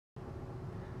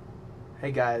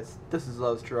Hey guys, this is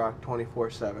Loves to Rock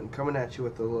 24/7 coming at you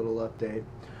with a little update.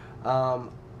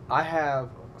 I have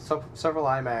several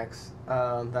iMacs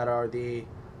that are the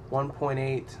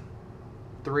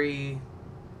 1.83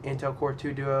 Intel Core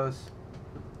 2 Duos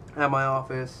at my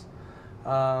office.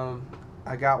 I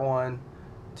got one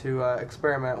to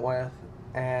experiment with,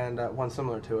 and one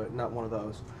similar to it, not one of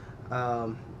those.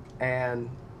 And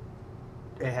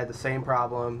it had the same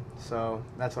problem, so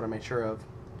that's what I made sure of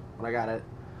when I got it.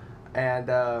 And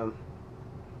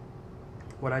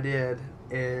what I did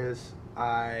is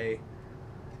I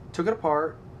took it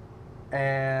apart,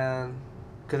 and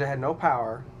because it had no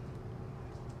power,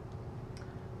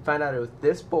 found out it was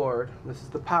this board. This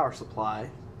is the power supply,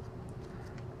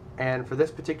 and for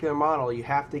this particular model you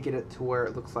have to get it to where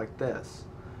it looks like this.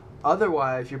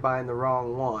 Otherwise you're buying the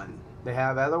wrong one. They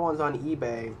have other ones on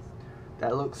eBay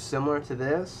that look similar to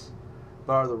this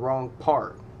but are the wrong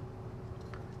part,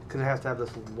 because it has to have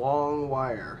this long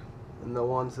wire, and the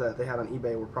ones that they had on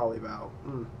eBay were probably about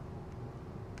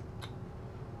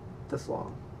this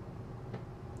long.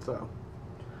 So,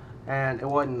 and it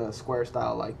wasn't a square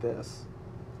style like this.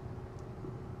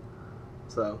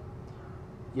 So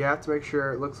you have to make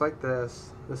sure it looks like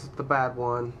this. This is the bad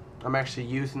one. I'm actually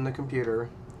using the computer.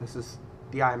 This is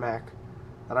the iMac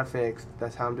that I fixed.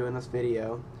 That's how I'm doing this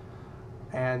video.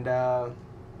 And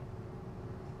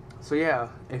so yeah,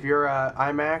 if your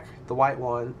iMac, the white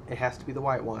one, it has to be the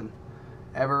white one,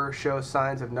 ever shows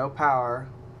signs of no power,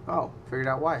 oh, figured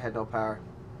out why it had no power.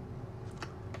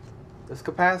 This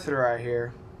capacitor right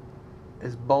here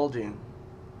is bulging,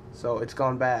 so it's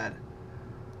gone bad.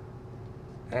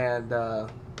 And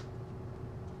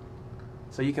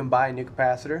so you can buy a new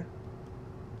capacitor,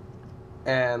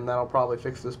 and that'll probably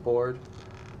fix this board.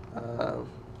 I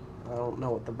don't know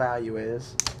what the value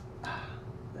is.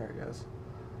 There it goes.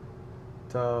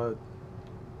 So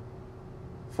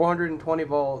 420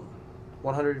 volt,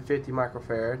 150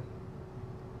 microfarad,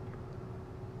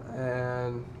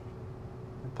 and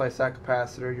replace that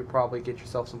capacitor, you'll probably get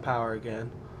yourself some power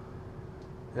again.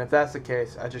 And if that's the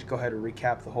case, I just go ahead and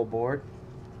recap the whole board.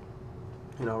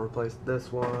 You know, replace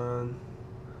this one,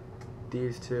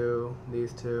 these two,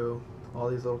 all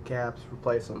these little caps,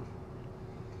 replace them,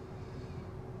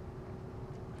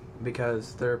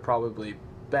 because they're probably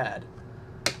bad.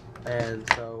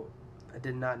 And so I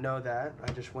did not know that. I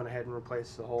just went ahead and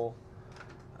replaced the whole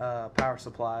power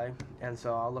supply. And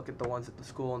so I'll look at the ones at the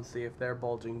school and see if they're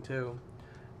bulging too.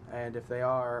 And if they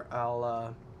are,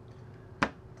 I'll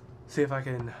see if I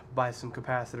can buy some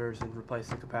capacitors and replace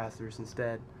the capacitors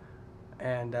instead,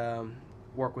 and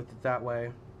work with it that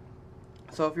way.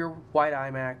 So if your white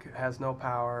iMac has no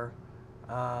power,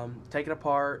 take it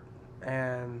apart,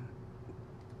 and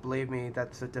believe me,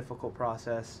 that's a difficult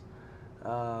process,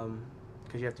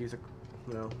 because you have to use a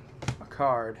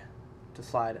card to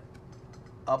slide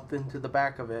up into the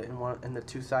back of it in the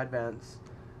two side vents,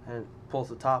 and it pulls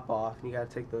the top off, and you got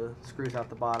to take the screws out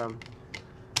the bottom,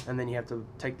 and then you have to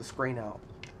take the screen out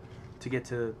to get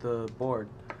to the board.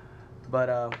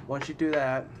 But once you do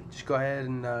that, just go ahead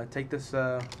and take this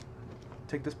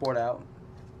board out,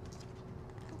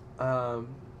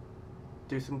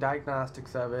 do some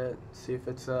diagnostics of it, see if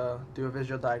it's do a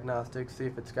visual diagnostic, see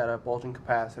if it's got a bulging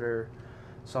capacitor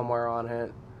somewhere on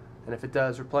it, and if it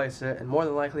does, replace it, and more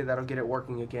than likely that'll get it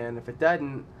working again. If it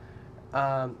doesn't,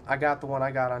 I got the one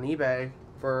I got on eBay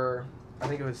for, I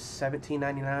think it was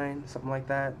 $17.99, something like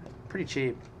that, pretty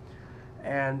cheap,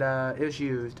 and it was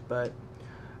used, but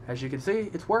as you can see,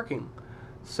 it's working.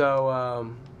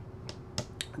 So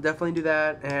definitely do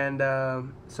that. And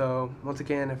so once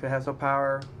again, if it has no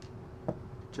power,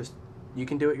 just you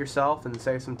can do it yourself and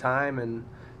save some time and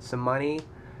some money,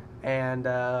 and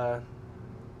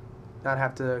not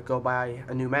have to go buy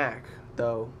a new Mac,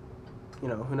 though, you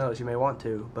know, who knows, you may want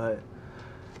to. But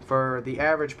for the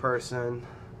average person,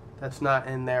 that's not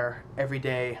in their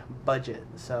everyday budget,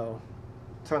 so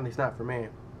certainly it's not for me.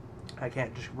 I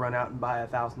can't just run out and buy a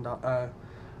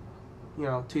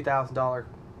 $2,000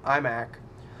 iMac,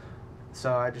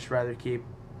 so I just rather keep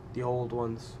the old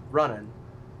ones running.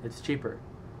 It's cheaper.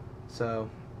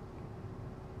 So,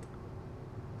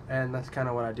 and that's kind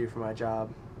of what I do for my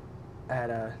job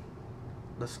at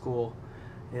the school,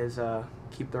 is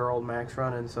keep their old Macs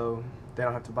running so they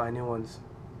don't have to buy new ones.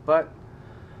 But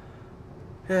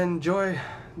enjoy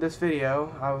this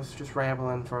video. I was just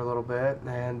rambling for a little bit,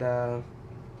 and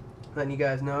letting you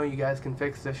guys know you guys can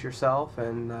fix this yourself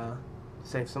and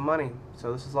save some money.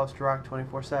 So this is Loves to Rock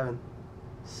 24/7,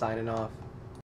 signing off.